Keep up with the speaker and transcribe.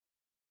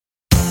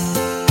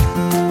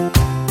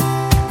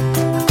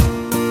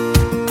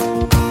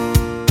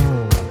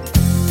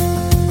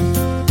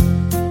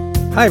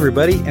Hi,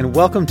 everybody, and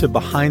welcome to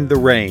Behind the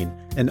Rain,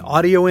 an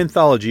audio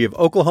anthology of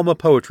Oklahoma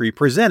poetry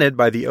presented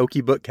by the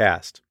Okie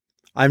Bookcast.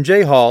 I'm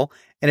Jay Hall,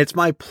 and it's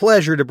my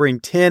pleasure to bring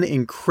 10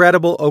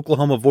 incredible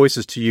Oklahoma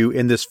voices to you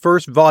in this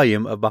first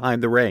volume of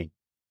Behind the Rain.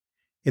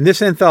 In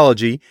this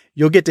anthology,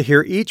 you'll get to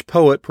hear each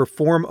poet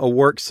perform a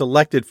work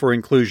selected for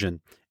inclusion.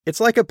 It's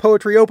like a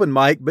poetry open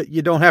mic, but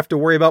you don't have to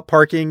worry about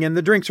parking and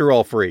the drinks are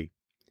all free.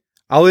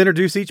 I'll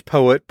introduce each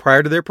poet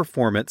prior to their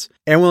performance,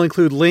 and we'll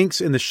include links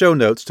in the show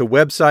notes to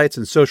websites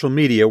and social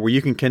media where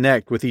you can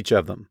connect with each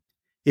of them.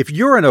 If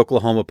you're an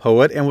Oklahoma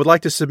poet and would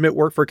like to submit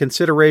work for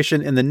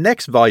consideration in the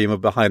next volume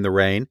of Behind the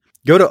Rain,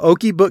 go to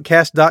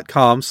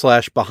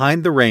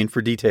okiebookcast.com/behindtherain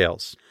for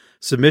details.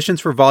 Submissions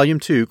for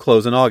Volume 2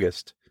 close in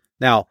August.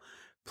 Now,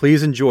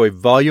 please enjoy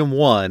Volume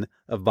 1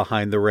 of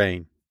Behind the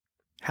Rain.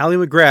 Hallie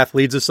McGrath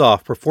leads us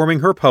off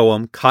performing her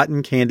poem,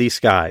 Cotton Candy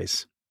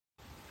Skies.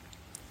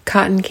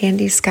 Cotton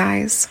Candy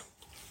Skies.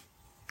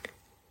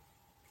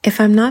 If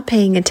I'm not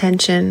paying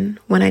attention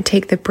when I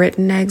take the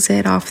Britain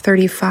exit off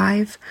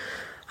 35,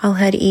 I'll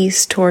head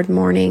east toward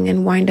morning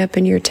and wind up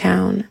in your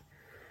town,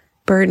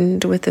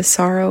 burdened with the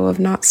sorrow of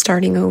not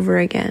starting over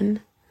again.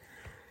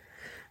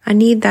 I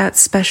need that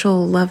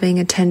special loving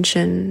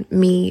attention,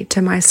 me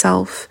to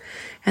myself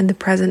and the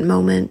present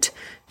moment,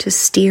 to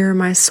steer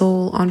my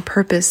soul on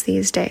purpose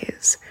these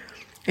days.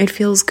 It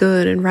feels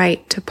good and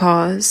right to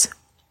pause,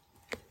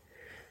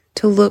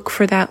 to look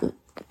for that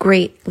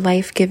great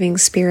life-giving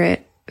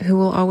spirit who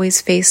will always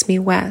face me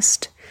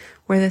west,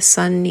 where the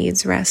sun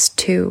needs rest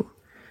too,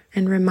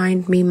 and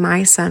remind me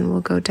my sun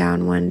will go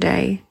down one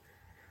day.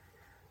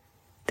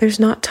 There's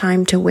not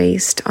time to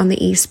waste on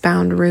the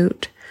eastbound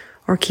route,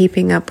 or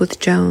keeping up with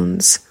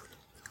Jones,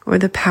 or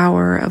the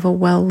power of a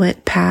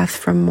well-lit path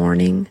from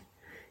morning.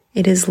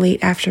 It is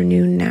late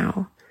afternoon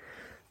now,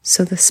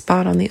 so the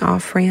spot on the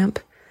off-ramp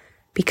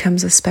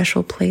becomes a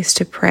special place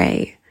to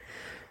pray,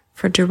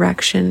 for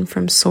direction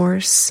from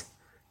source,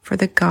 for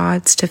the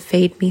gods to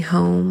fade me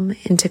home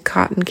into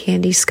cotton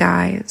candy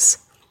skies.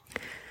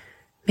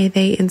 May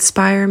they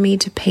inspire me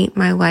to paint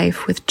my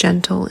life with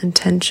gentle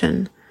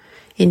intention,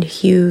 in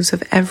hues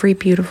of every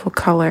beautiful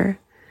color,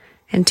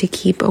 and to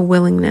keep a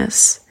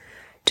willingness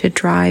to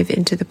drive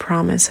into the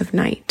promise of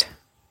night.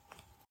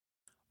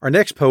 Our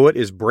next poet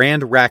is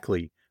Brand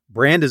Rackley.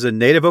 Brand is a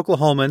native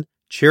Oklahoman,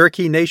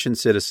 Cherokee Nation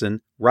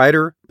citizen,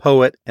 writer,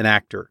 poet, and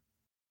actor.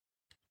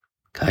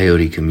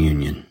 Coyote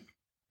Communion.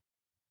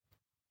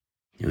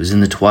 It was in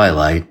the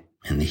twilight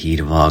and the heat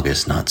of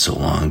August not so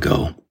long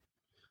ago.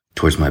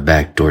 Towards my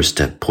back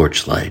doorstep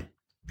porch light,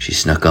 she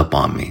snuck up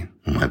on me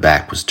when my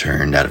back was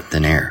turned out of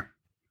thin air.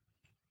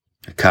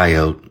 A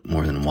coyote,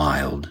 more than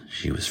wild,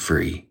 she was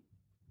free.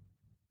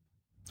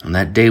 On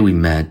that day we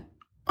met,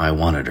 I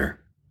wanted her,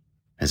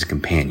 as a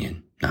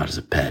companion, not as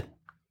a pet.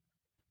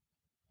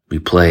 We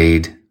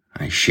played,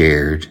 I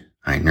shared,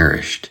 I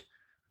nourished,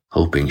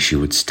 hoping she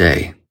would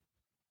stay.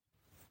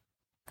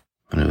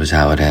 But it was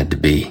how it had to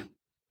be.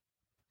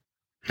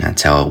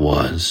 That's how it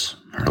was.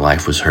 Her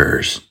life was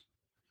hers.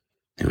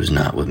 It was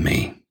not with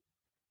me.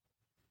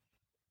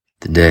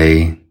 The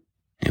day,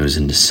 it was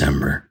in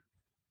December.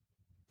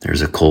 There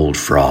was a cold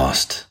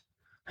frost,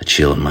 a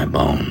chill in my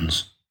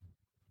bones.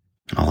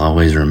 I'll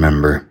always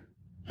remember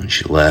when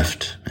she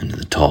left into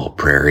the tall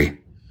prairie,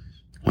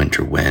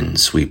 winter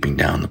wind sweeping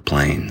down the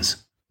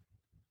plains.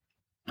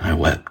 I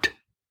wept.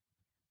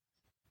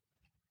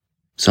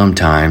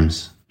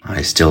 Sometimes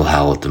I still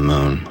howl at the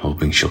moon,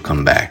 hoping she'll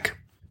come back,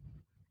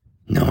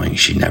 knowing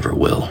she never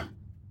will.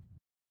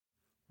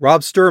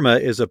 Rob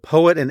Sturma is a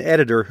poet and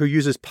editor who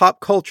uses pop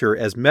culture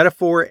as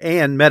metaphor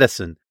and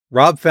medicine.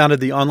 Rob founded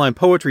the online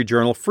poetry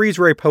journal Freeze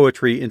Ray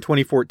Poetry in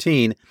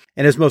 2014,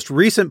 and his most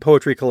recent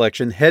poetry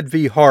collection, Head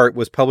v. Heart,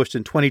 was published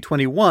in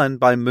 2021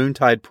 by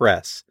Moontide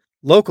Press.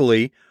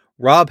 Locally,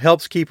 Rob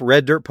helps keep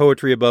red dirt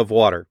poetry above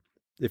water.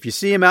 If you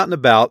see him out and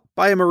about,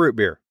 buy him a root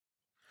beer.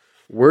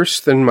 Worse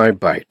than my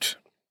bite.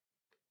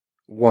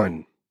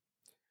 1.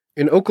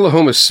 In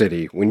Oklahoma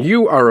City, when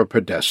you are a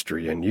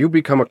pedestrian, you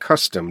become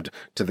accustomed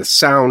to the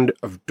sound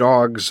of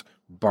dogs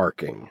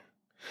barking.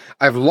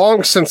 I've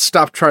long since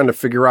stopped trying to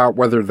figure out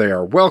whether they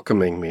are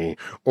welcoming me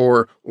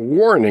or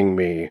warning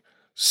me.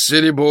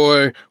 City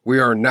boy, we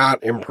are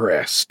not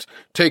impressed.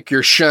 Take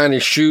your shiny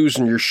shoes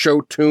and your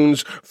show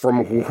tunes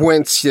from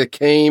whence you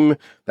came.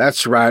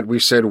 That's right, we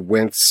said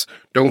whence.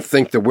 Don't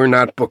think that we're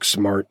not book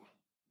smart.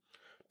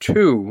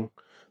 2.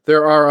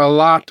 There are a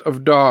lot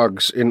of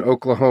dogs in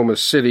Oklahoma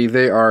City.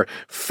 They are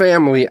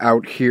family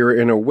out here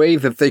in a way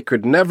that they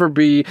could never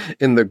be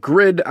in the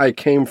grid I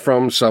came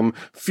from some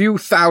few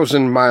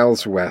thousand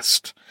miles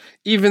west.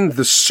 Even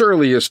the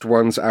surliest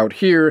ones out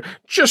here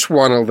just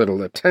want a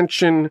little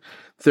attention.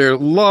 They're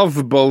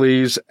love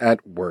bullies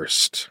at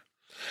worst.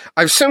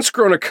 I've since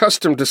grown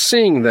accustomed to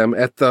seeing them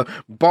at the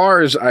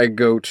bars I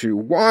go to,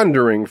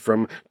 wandering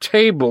from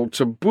table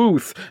to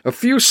booth, a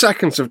few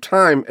seconds of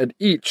time at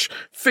each,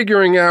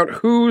 figuring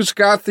out who's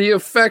got the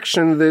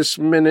affection this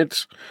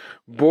minute.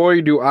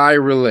 boy, do I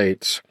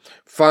relate.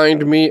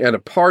 Find me at a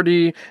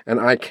party, and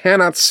I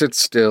cannot sit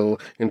still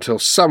until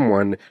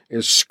someone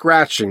is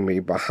scratching me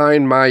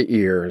behind my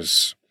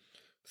ears.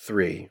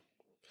 3.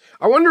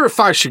 I wonder if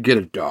I should get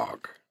a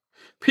dog.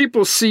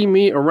 People see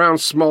me around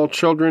small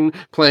children,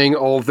 playing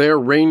all their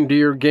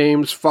reindeer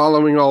games,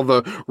 following all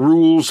the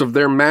rules of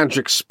their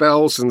magic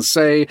spells, and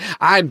say,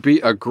 I'd be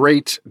a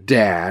great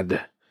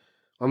dad.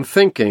 I'm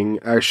thinking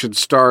I should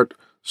start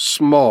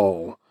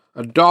small.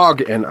 A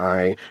dog and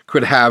I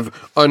could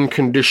have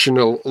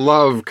unconditional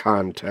love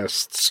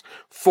contests.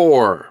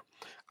 4.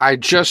 I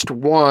just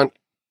want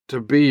to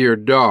be your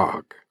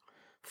dog.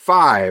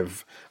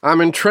 5.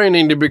 I'm in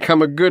training to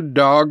become a good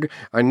dog.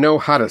 I know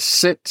how to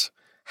sit,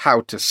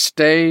 how to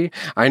stay.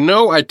 I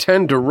know I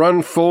tend to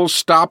run full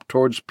stop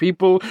towards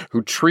people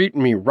who treat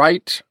me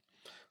right.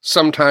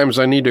 Sometimes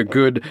I need a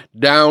good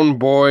down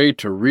boy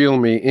to reel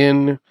me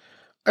in.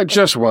 I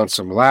just want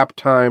some lap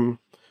time.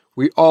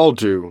 We all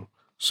do.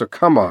 So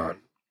come on,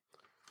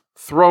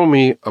 throw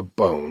me a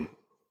bone.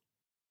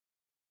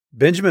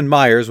 Benjamin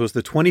Myers was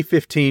the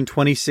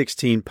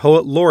 2015-2016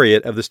 Poet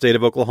Laureate of the state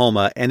of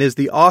Oklahoma and is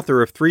the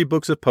author of 3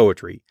 books of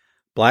poetry,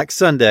 Black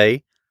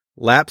Sunday,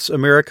 Lapse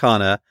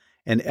Americana,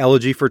 and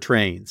Elegy for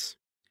Trains.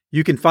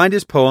 You can find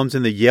his poems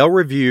in the Yale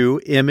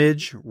Review,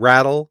 Image,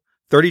 Rattle,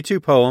 32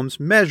 Poems,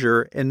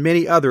 Measure, and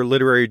many other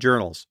literary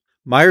journals.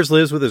 Myers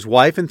lives with his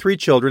wife and 3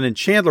 children in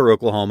Chandler,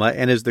 Oklahoma,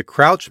 and is the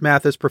Crouch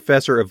Mathis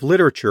Professor of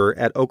Literature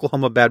at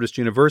Oklahoma Baptist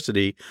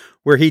University,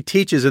 where he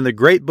teaches in the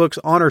Great Books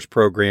Honors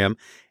Program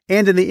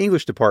and in the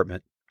English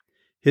department.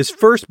 His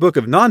first book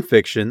of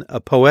nonfiction,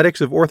 A Poetics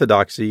of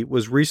Orthodoxy,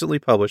 was recently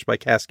published by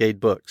Cascade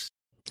Books.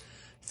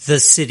 The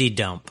City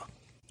Dump.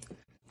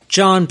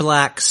 John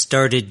Black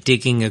started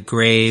digging a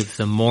grave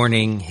the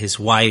morning his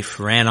wife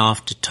ran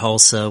off to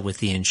Tulsa with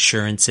the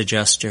insurance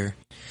adjuster.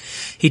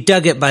 He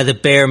dug it by the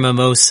Bear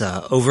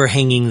Mimosa,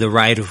 overhanging the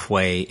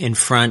right-of-way in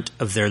front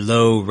of their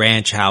low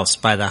ranch house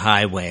by the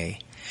highway,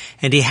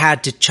 and he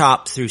had to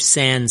chop through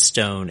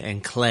sandstone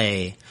and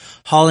clay,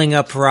 hauling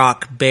up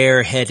rock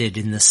bare-headed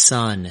in the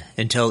sun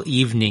until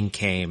evening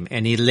came,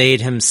 and he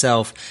laid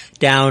himself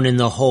down in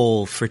the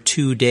hole for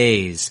 2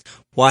 days,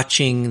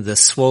 watching the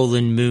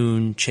swollen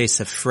moon chase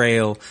a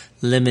frail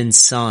lemon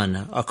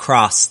sun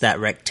across that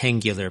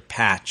rectangular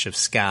patch of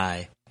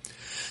sky.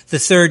 The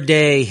 3rd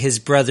day, his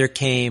brother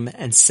came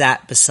and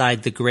sat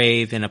beside the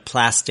grave in a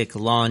plastic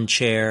lawn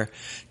chair,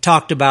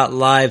 talked about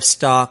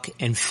livestock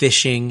and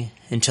fishing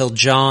until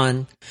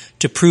John,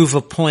 to prove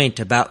a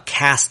point about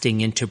casting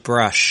into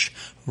brush,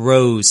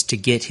 rose to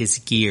get his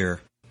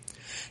gear.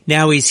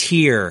 Now he's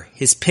here,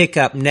 his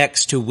pickup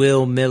next to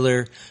Will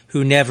Miller,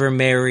 who never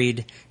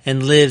married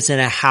and lives in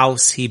a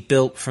house he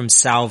built from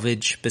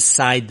salvage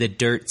beside the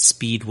dirt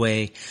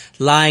speedway,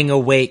 lying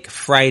awake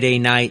Friday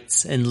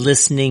nights and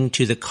listening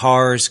to the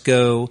cars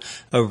go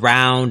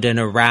around and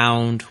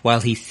around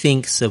while he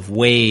thinks of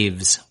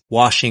waves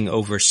washing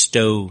over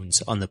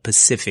stones on the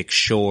Pacific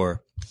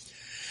shore.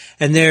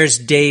 And there's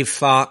Dave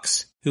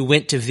Fox, who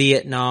went to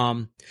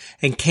Vietnam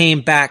and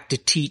came back to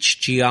teach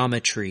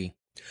geometry.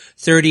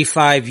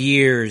 35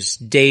 years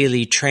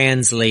daily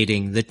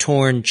translating the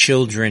torn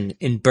children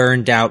in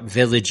burned-out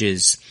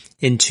villages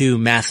into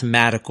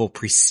mathematical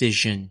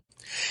precision,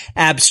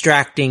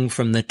 abstracting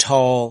from the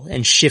tall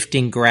and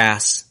shifting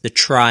grass, the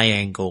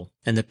triangle,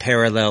 and the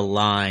parallel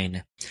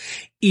line,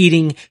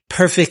 eating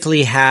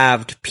perfectly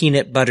halved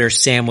peanut butter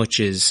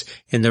sandwiches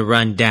in the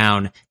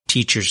run-down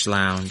teacher's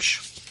lounge.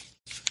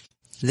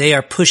 They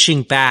are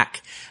pushing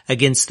back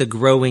against the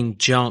growing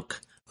junk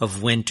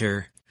of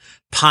winter,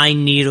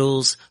 pine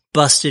needles,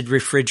 busted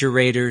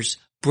refrigerators,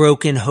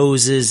 broken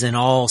hoses in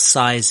all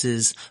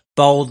sizes,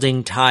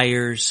 balding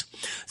tires,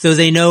 though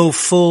they know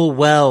full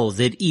well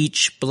that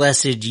each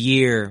blessed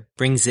year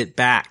brings it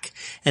back,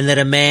 and that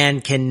a man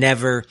can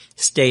never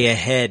stay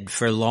ahead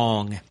for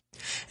long.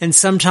 And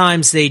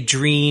sometimes they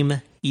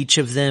dream, each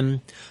of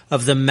them,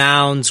 of the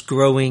mounds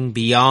growing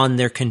beyond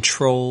their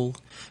control,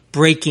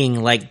 breaking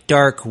like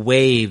dark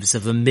waves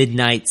of a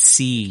midnight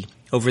sea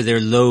over their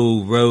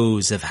low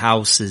rows of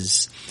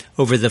houses,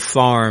 over the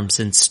farms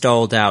and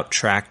stalled-out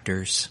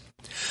tractors.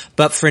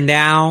 But for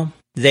now,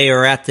 they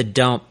are at the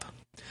dump,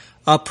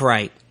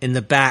 upright in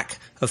the back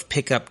of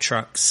pickup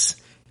trucks,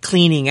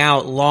 cleaning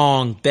out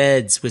long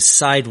beds with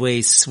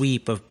sideways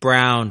sweep of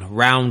brown,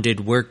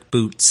 rounded work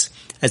boots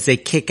as they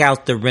kick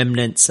out the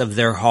remnants of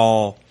their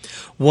haul,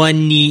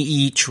 one knee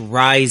each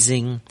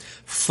rising,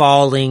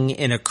 falling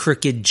in a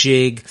crooked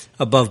jig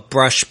above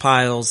brush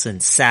piles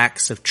and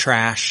sacks of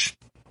trash,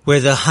 where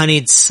the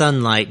honeyed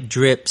sunlight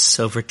drips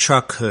over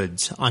truck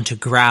hoods onto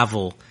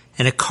gravel,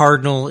 and a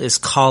cardinal is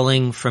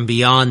calling from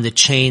beyond the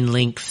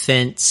chain-link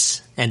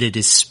fence, and it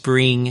is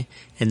spring,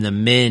 and the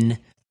men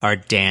are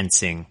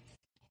dancing.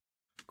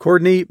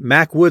 Courtney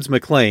Mac Woods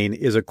McLean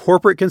is a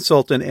corporate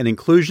consultant and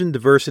inclusion,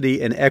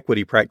 diversity, and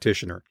equity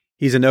practitioner.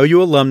 He's an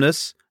OU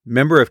alumnus,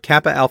 member of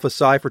Kappa Alpha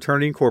Psi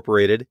Fraternity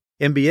Incorporated,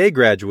 MBA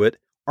graduate,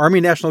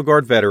 Army National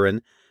Guard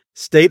veteran,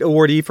 state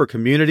awardee for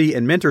community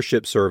and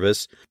mentorship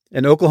service,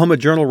 an Oklahoma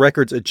Journal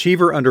Records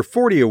Achiever Under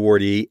 40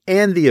 awardee,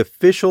 and the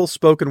official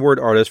spoken word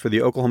artist for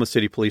the Oklahoma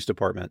City Police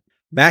Department.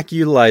 Mac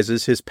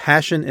utilizes his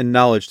passion and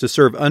knowledge to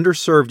serve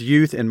underserved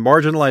youth and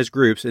marginalized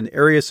groups in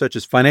areas such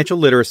as financial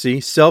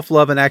literacy,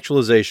 self-love and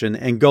actualization,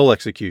 and goal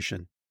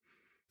execution.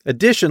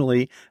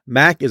 Additionally,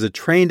 Mac is a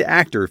trained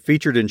actor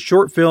featured in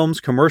short films,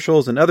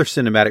 commercials, and other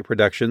cinematic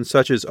productions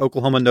such as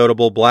Oklahoma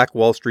notable Black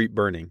Wall Street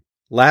Burning.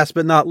 Last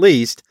but not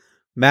least,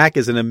 Mac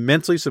is an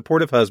immensely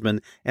supportive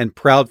husband and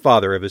proud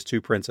father of his 2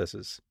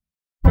 princesses.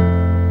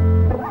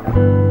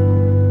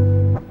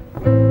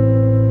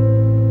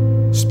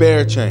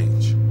 Spare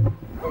change.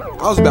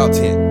 I was about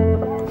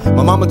 10.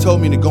 My mama told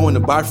me to go in the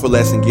bar for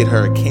less and get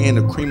her a can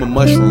of cream of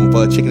mushroom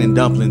for her chicken and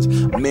dumplings.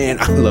 Man,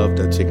 I loved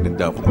her chicken and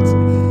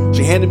dumplings.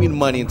 She handed me the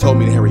money and told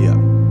me to hurry up.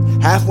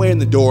 Halfway in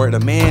the door, and a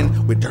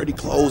man with dirty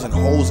clothes and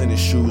holes in his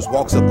shoes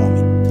walks up on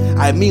me.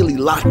 I immediately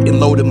locked and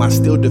loaded my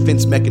steel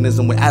defense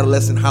mechanism with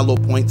adolescent hollow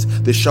points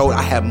that showed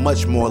I had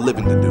much more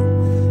living to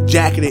do.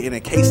 Jacketed in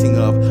a casing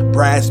of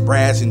brass,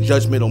 and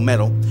judgmental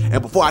metal,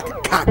 and before I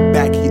could cock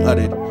back, he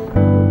uttered,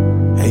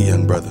 "Hey,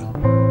 young brother,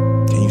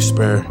 can you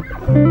spare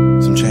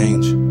some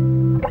change?"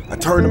 I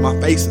turned to my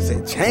face and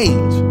said,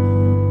 "Change?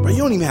 Bro, you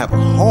don't even have a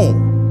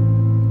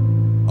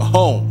home. A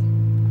home.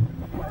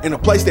 In a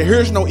place that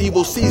hears no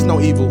evil, sees no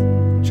evil.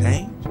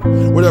 Change?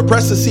 Where the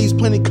oppressor sees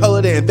plenty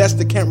color, the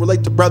investor can't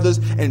relate to brothers,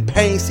 and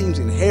pain seems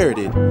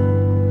inherited.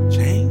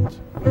 Change?"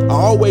 I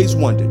always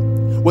wondered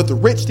what the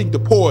rich think the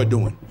poor are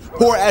doing.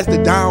 Poor as the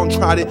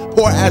downtrodden,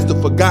 poor as the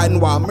forgotten,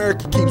 while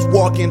America keeps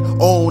walking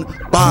on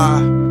by.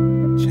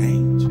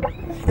 Change?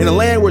 In a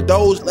land where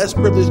those less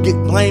privileged get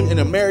blamed and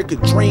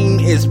America's dream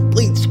is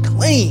bleached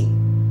clean.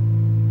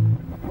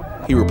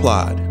 He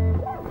replied,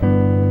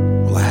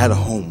 "Well, I had a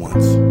home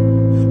once,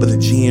 but the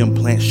GM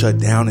plant shut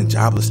down and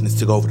joblessness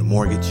took over the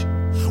mortgage.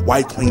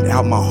 Wife cleaned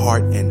out my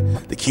heart and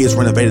the kids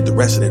renovated the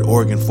rest of that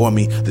organ for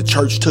me. The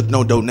church took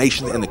no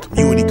donations and the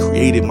community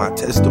created my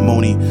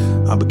testimony.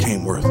 I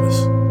became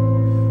worthless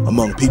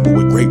among people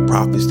with great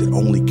profits that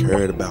only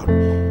cared about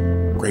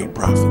great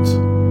profits."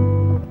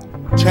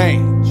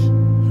 Change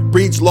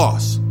breeds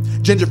loss.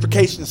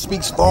 Gentrification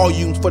speaks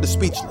volumes for the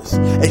speechless.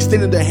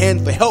 Extending their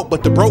hand for help,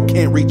 but the broke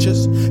can't reach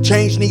us.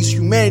 Change needs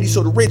humanity,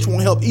 so the rich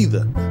won't help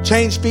either.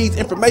 Change feeds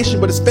information,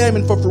 but it's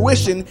famine for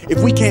fruition.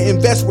 If we can't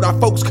invest what our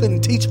folks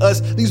couldn't teach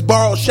us, these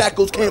borrowed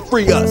shackles can't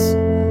free us.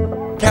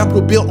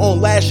 Capital built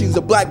on lashings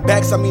of black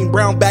backs, I mean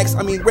brown backs,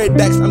 I mean red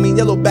backs, I mean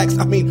yellow backs,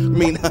 I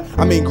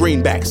mean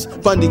green backs.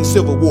 Funding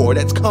civil war,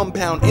 that's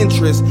compound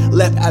interest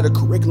left out of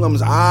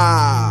curriculums.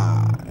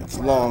 It's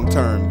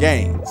long-term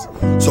gains.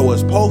 So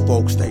as poor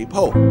folks stay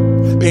poor,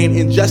 paying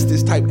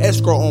injustice type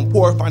escrow on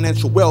poor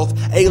financial wealth,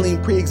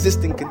 alien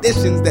pre-existing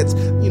conditions that's,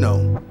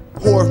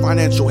 poor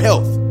financial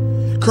health.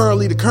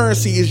 Currently the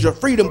currency is your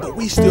freedom, but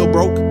we still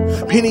broke.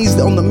 Pennies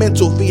on the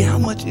mental fee, how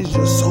much is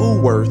your soul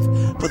worth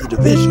for the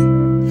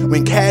division?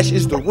 When cash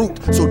is the root,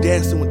 so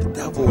dancing with the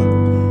devil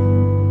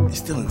is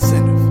still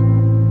incentive.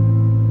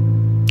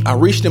 I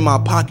reached in my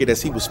pocket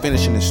as he was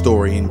finishing his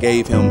story and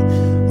gave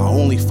him my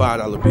only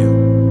 $5 bill.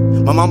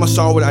 My mama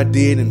saw what I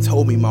did and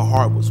told me my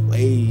heart was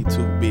way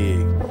too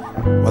big.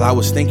 While I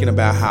was thinking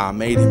about how I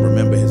made him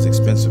remember his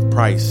expensive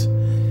price,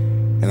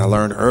 and I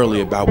learned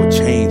early about what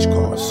change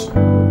costs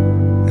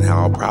and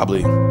how I'll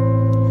probably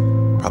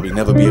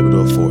never be able to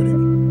afford it.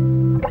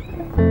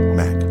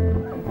 Mac.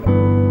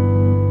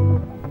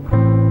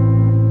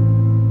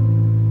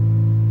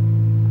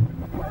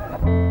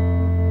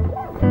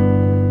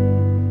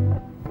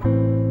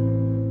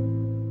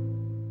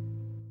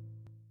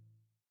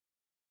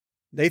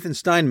 Nathan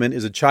Steinman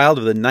is a child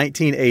of the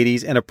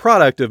 1980s and a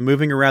product of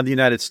moving around the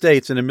United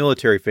States in a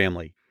military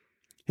family.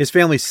 His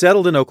family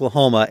settled in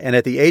Oklahoma, and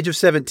at the age of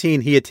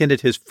 17, he attended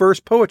his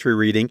first poetry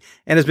reading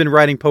and has been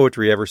writing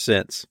poetry ever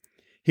since.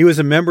 He was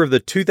a member of the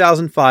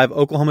 2005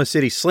 Oklahoma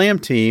City Slam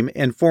team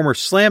and former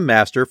slam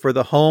master for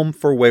the Home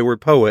for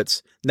Wayward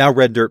Poets, now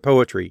Red Dirt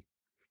Poetry.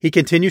 He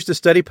continues to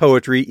study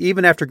poetry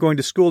even after going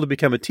to school to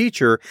become a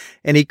teacher,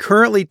 and he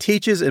currently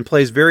teaches and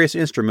plays various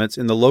instruments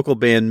in the local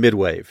band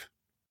Midwave.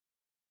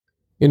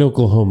 In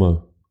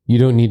Oklahoma, you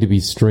don't need to be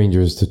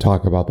strangers to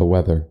talk about the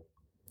weather.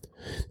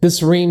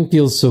 This rain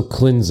feels so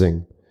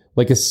cleansing,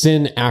 like a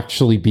sin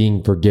actually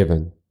being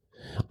forgiven.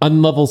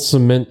 Unlevel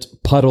cement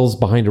puddles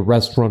behind a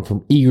restaurant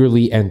from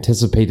eagerly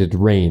anticipated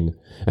rain,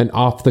 an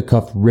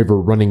off-the-cuff river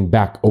running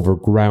back over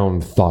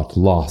ground thought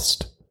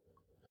lost.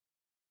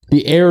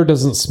 The air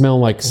doesn't smell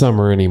like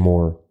summer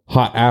anymore.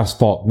 Hot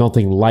asphalt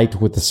melting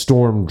light with the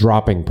storm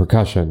dropping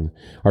percussion.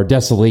 Our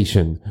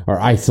desolation,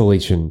 our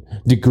isolation,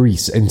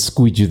 degrease and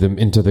squeegee them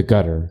into the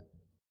gutter.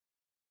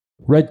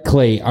 Red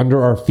clay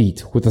under our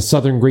feet with the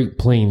southern Great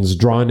Plains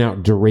drawn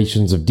out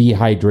durations of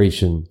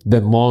dehydration,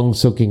 then long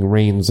soaking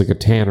rains like a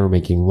tanner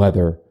making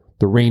leather.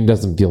 The rain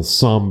doesn't feel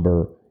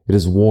somber. It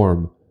is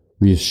warm,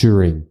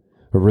 reassuring,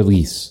 a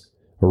release,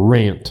 a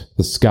rant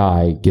the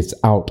sky gets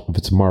out of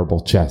its marble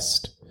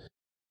chest.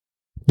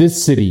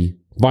 This city,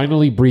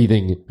 finally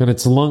breathing and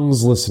its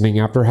lungs listening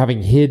after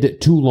having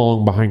hid too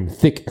long behind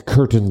thick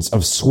curtains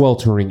of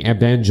sweltering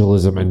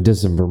evangelism and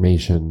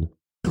disinformation.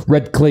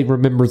 Red clay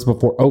remembers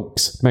before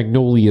oaks,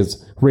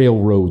 magnolias,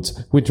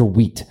 railroads, winter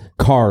wheat,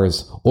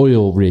 cars,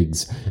 oil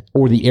rigs,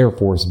 or the Air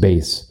Force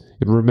Base.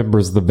 It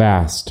remembers the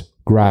vast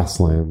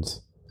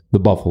grasslands, the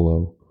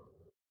buffalo.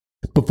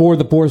 Before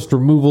the forced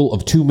removal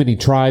of too many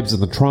tribes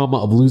and the trauma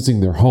of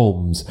losing their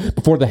homes,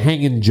 before the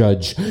hanging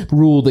judge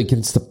ruled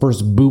against the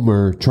first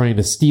boomer trying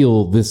to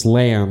steal this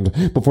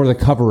land, before the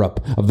cover-up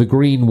of the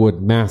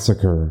Greenwood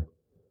Massacre,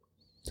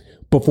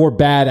 before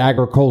bad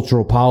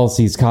agricultural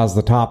policies caused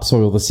the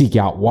topsoil to seek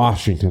out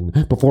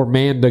Washington, before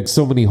man dug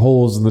so many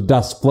holes in the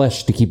dust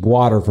flesh to keep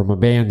water from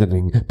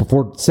abandoning,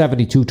 before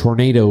 72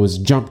 tornadoes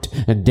jumped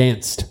and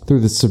danced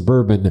through the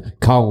suburban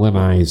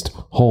colonized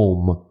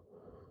home.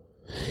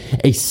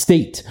 A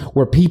state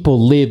where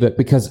people live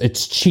because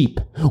it's cheap,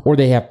 or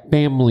they have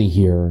family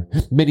here.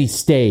 Many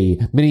stay,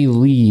 many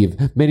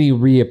leave, many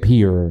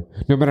reappear.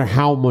 No matter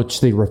how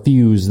much they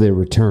refuse, they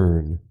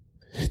return.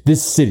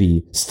 This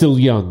city, still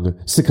young,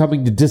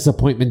 succumbing to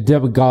disappointment,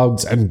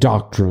 demagogues, and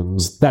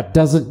doctrines. That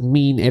doesn't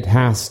mean it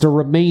has to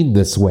remain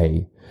this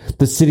way.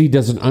 The city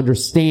doesn't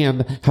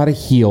understand how to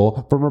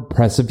heal from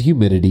oppressive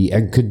humidity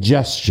and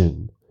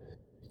congestion.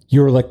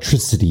 Your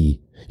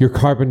electricity, your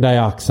carbon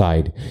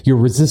dioxide, your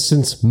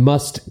resistance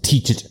must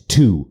teach it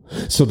too,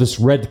 so this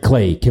red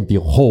clay can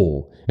feel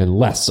whole and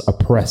less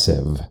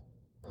oppressive.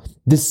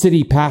 This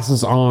city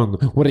passes on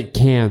what it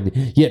can,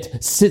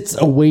 yet sits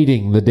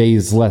awaiting the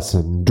day's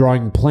lesson,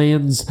 drawing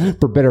plans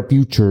for better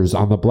futures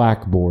on the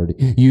blackboard,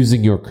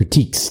 using your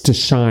critiques to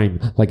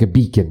shine like a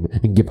beacon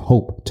and give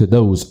hope to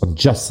those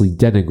unjustly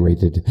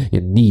denigrated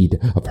in need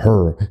of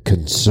her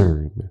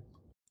concern.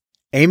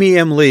 Amy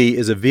M. Lee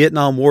is a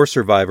Vietnam War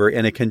survivor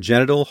and a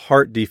congenital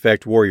heart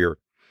defect warrior.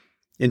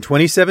 In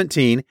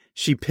 2017,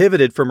 she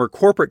pivoted from her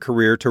corporate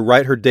career to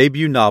write her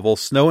debut novel,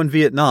 Snow in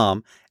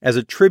Vietnam, as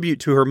a tribute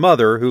to her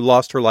mother who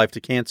lost her life to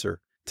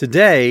cancer.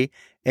 Today,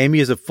 Amy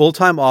is a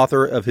full-time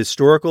author of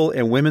historical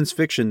and women's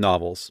fiction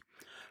novels.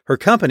 Her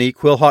company,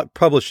 Quillhawk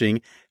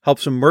Publishing,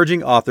 helps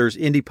emerging authors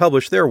indie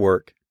publish their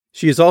work.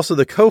 She is also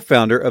the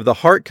co-founder of the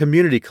Heart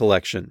Community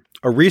Collection,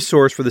 a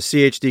resource for the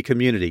CHD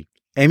community.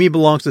 Amy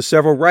belongs to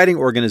several writing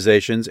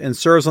organizations and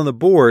serves on the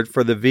board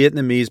for the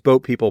Vietnamese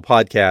Boat People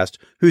podcast,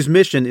 whose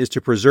mission is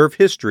to preserve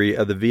history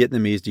of the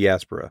Vietnamese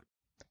diaspora.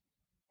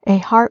 A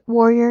Heart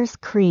Warrior's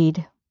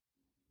Creed.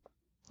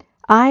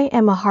 I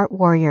am a heart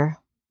warrior.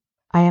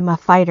 I am a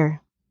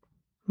fighter.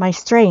 My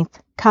strength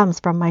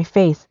comes from my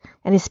faith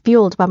and is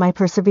fueled by my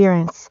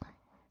perseverance.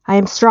 I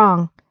am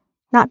strong,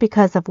 not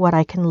because of what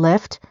I can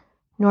lift,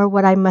 nor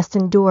what I must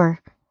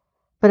endure,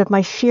 but of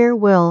my sheer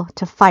will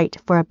to fight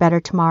for a better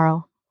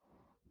tomorrow.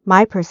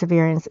 My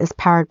perseverance is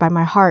powered by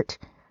my heart,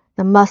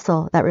 the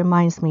muscle that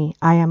reminds me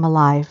I am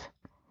alive.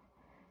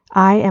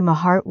 I am a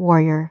heart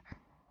warrior.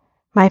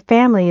 My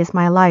family is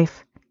my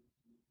life.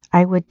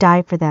 I would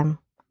die for them,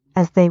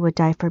 as they would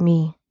die for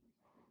me.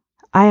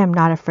 I am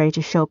not afraid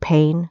to show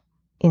pain,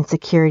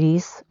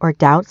 insecurities, or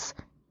doubts,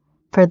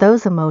 for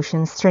those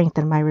emotions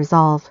strengthen my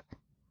resolve.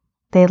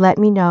 They let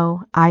me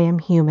know I am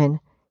human,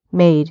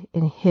 made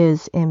in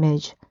His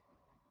image.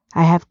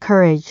 I have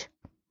courage.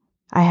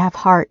 I have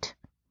heart.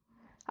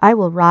 I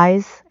will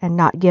rise and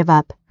not give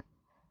up.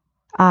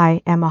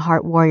 I am a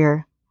heart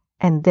warrior,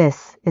 and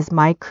this is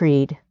my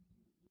creed.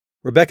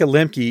 Rebecca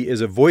Lemke is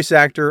a voice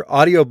actor,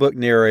 audiobook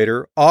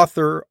narrator,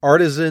 author,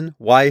 artisan,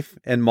 wife,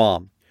 and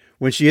mom.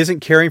 When she isn't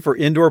caring for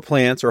indoor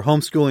plants or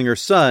homeschooling her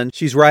son,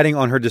 she's writing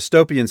on her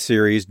dystopian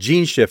series,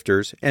 Gene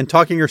Shifters, and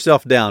talking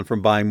herself down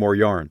from buying more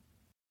yarn.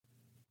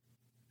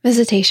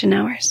 Visitation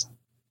hours.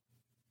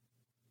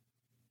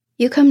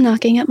 You come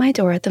knocking at my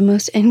door at the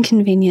most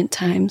inconvenient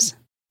times,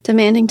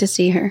 demanding to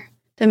see her,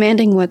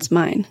 demanding what's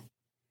mine.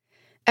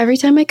 Every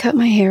time I cut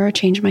my hair or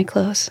change my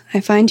clothes, I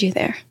find you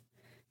there,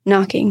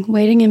 knocking,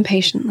 waiting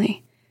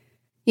impatiently.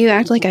 You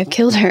act like I've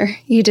killed her,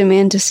 you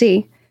demand to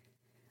see.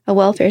 A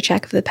welfare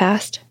check of the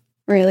past,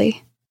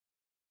 really.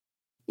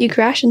 You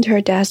crash into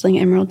her dazzling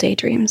emerald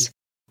daydreams,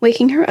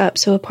 waking her up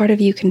so a part of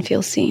you can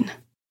feel seen.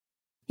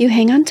 You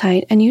hang on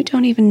tight and you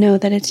don't even know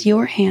that it's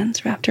your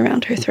hands wrapped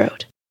around her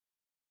throat.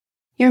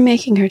 You're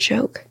making her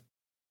choke.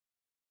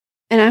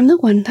 And I'm the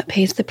one that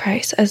pays the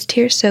price as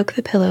tears soak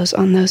the pillows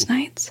on those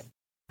nights.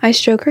 I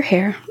stroke her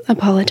hair,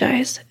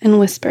 apologize, and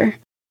whisper,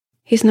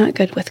 he's not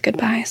good with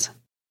goodbyes.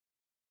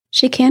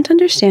 She can't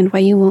understand why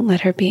you won't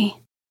let her be,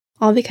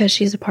 all because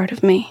she's a part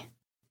of me.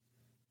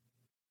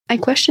 I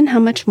question how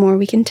much more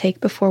we can take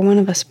before one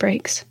of us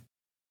breaks.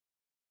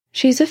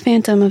 She's a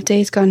phantom of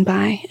days gone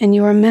by, and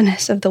you're a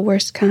menace of the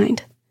worst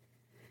kind.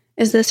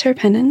 Is this her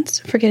penance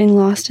for getting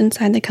lost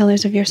inside the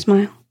colors of your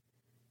smile?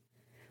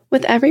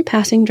 With every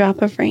passing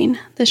drop of rain,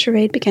 the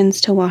charade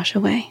begins to wash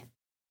away.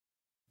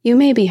 You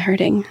may be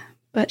hurting,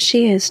 but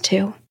she is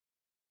too.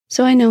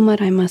 So I know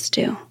what I must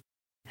do.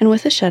 And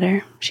with a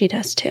shudder, she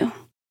does too.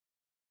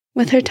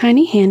 With her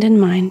tiny hand in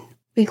mine,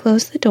 we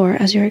close the door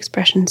as your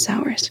expression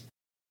sours,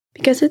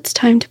 because it's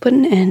time to put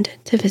an end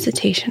to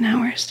visitation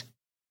hours.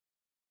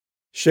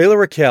 Shayla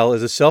Raquel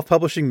is a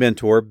self-publishing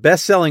mentor,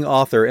 best-selling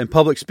author, and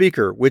public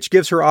speaker, which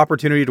gives her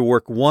opportunity to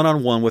work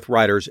one-on-one with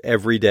writers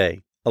every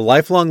day. A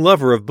lifelong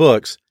lover of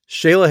books,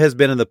 Shayla has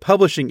been in the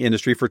publishing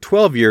industry for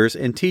 12 years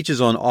and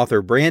teaches on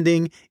author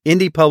branding,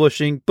 indie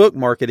publishing, book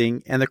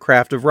marketing, and the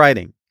craft of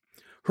writing.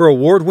 Her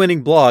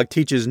award-winning blog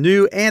teaches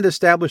new and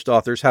established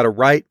authors how to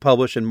write,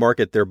 publish, and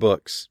market their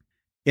books.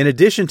 In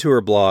addition to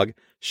her blog,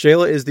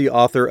 Shayla is the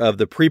author of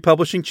The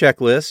Pre-Publishing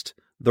Checklist,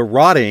 The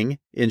Rotting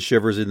in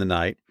Shivers in the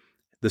Night,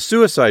 The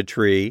Suicide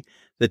Tree,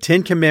 The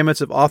 10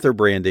 Commandments of Author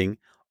Branding,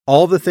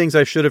 All the Things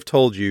I Should Have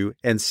Told You,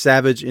 and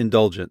Savage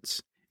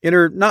Indulgence. In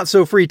her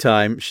not-so-free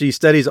time, she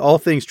studies all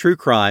things true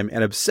crime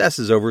and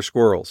obsesses over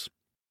squirrels.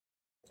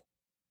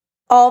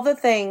 All the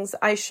things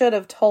I should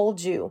have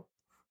told you.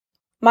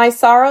 My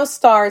sorrow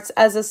starts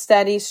as a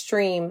steady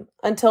stream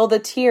until the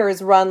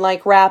tears run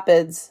like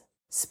rapids,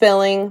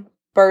 spilling,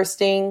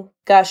 bursting,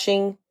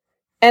 gushing,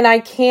 and I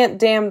can't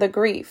dam the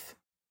grief.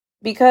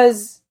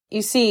 Because,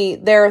 you see,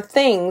 there are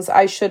things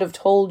I should have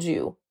told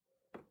you.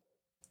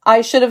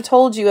 I should have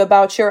told you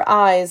about your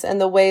eyes and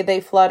the way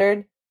they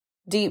fluttered,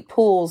 deep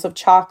pools of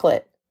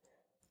chocolate.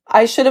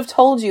 I should have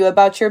told you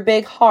about your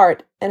big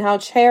heart and how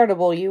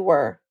charitable you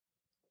were.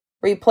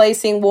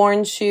 Replacing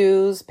worn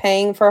shoes,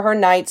 paying for her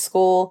night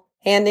school,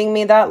 handing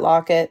me that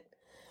locket.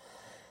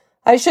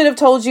 I should have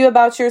told you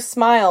about your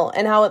smile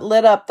and how it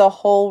lit up the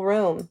whole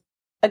room.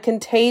 A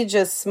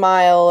contagious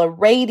smile, a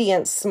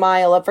radiant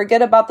smile, a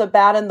forget about the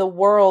bad in the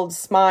world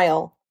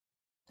smile.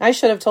 I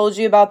should have told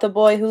you about the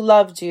boy who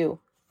loved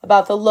you,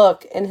 about the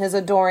look in his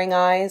adoring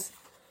eyes.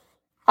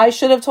 I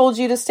should have told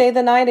you to stay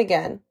the night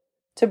again,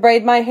 to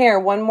braid my hair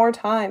one more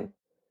time,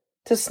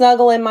 to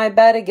snuggle in my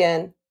bed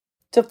again,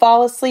 to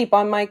fall asleep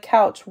on my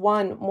couch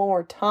one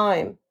more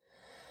time.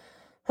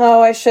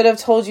 Oh, I should have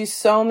told you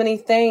so many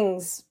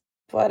things,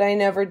 but I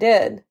never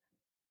did.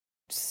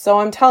 So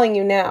I'm telling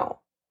you now.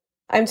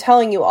 I'm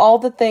telling you all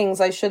the things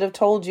I should have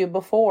told you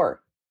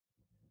before.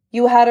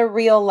 You had a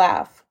real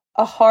laugh,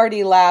 a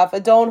hearty laugh, a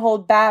don't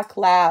hold back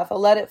laugh, a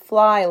let it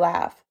fly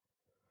laugh.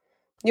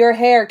 Your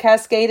hair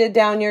cascaded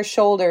down your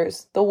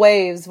shoulders, the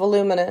waves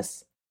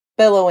voluminous,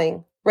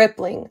 billowing,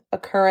 rippling, a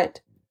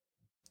current.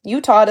 You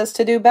taught us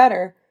to do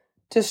better,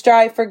 to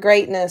strive for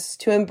greatness,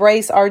 to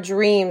embrace our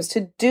dreams,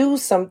 to do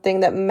something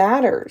that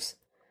matters.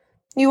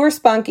 You were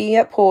spunky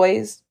yet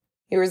poised.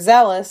 You were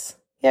zealous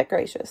yet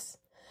gracious.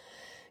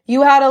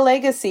 You had a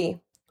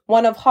legacy,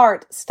 one of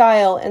heart,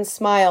 style, and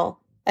smile,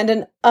 and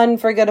an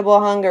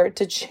unforgettable hunger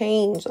to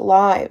change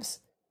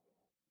lives.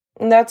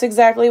 And that's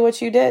exactly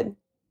what you did.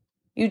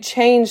 You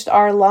changed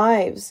our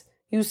lives.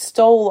 You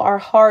stole our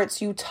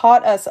hearts. You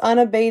taught us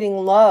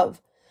unabating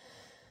love.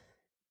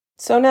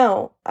 So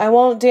no, I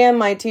won't dam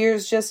my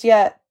tears just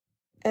yet,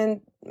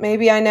 and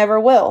maybe I never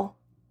will,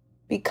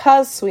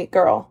 because, sweet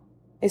girl,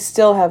 I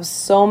still have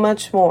so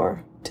much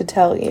more to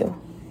tell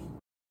you.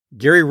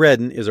 Gary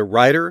Redden is a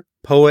writer,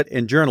 poet,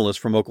 and journalist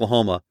from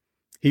Oklahoma.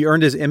 He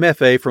earned his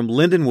MFA from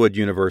Lindenwood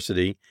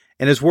University,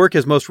 and his work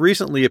has most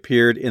recently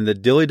appeared in the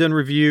Dillydun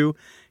Review,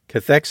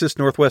 Cathexis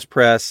Northwest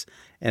Press,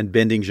 and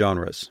Bending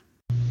Genres.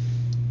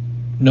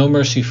 No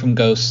mercy from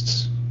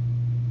ghosts.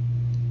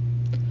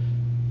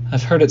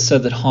 I've heard it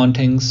said that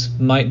hauntings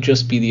might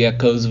just be the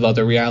echoes of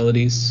other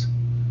realities.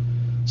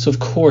 So of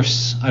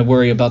course I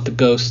worry about the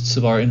ghosts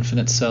of our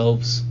infinite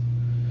selves.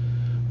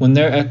 When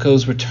their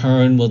echoes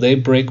return, will they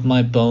break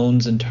my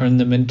bones and turn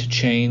them into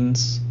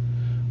chains,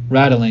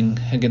 rattling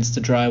against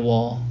the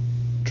drywall,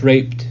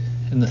 draped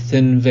in the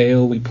thin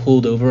veil we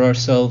pulled over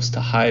ourselves to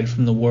hide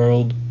from the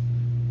world,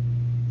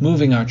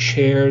 moving our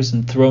chairs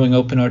and throwing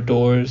open our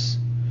doors,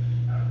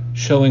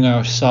 showing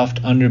our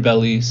soft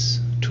underbellies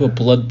to a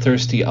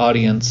bloodthirsty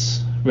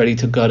audience ready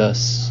to gut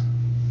us.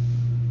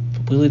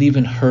 But will it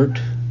even hurt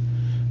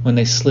when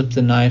they slip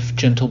the knife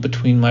gentle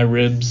between my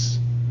ribs,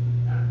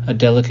 a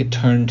delicate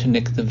turn to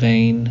nick the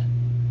vein,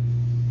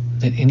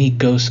 that any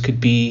ghost could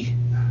be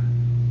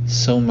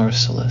so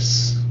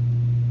merciless?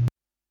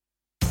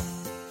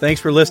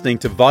 Thanks for listening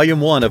to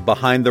Volume 1 of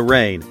Behind the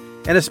Rain,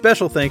 and a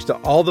special thanks to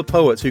all the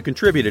poets who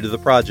contributed to the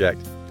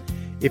project.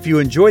 If you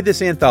enjoyed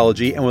this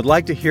anthology and would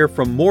like to hear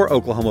from more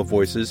Oklahoma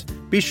voices,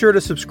 be sure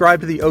to subscribe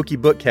to the Okie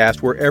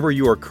Bookcast wherever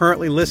you are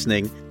currently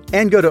listening,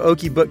 and go to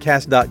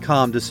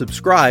okiebookcast.com to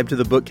subscribe to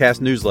the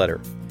Bookcast newsletter.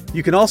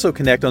 You can also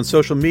connect on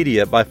social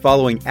media by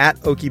following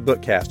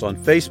 @OkieBookcast on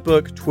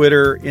Facebook,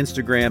 Twitter,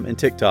 Instagram, and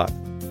TikTok.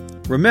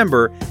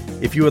 Remember,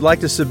 if you would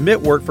like to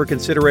submit work for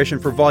consideration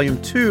for Volume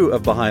 2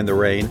 of Behind the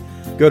Rain,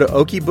 go to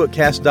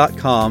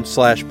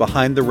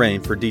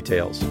okiebookcast.com/behindtherain for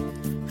details.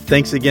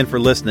 Thanks again for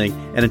listening,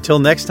 and until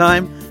next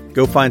time,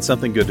 go find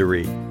something good to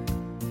read.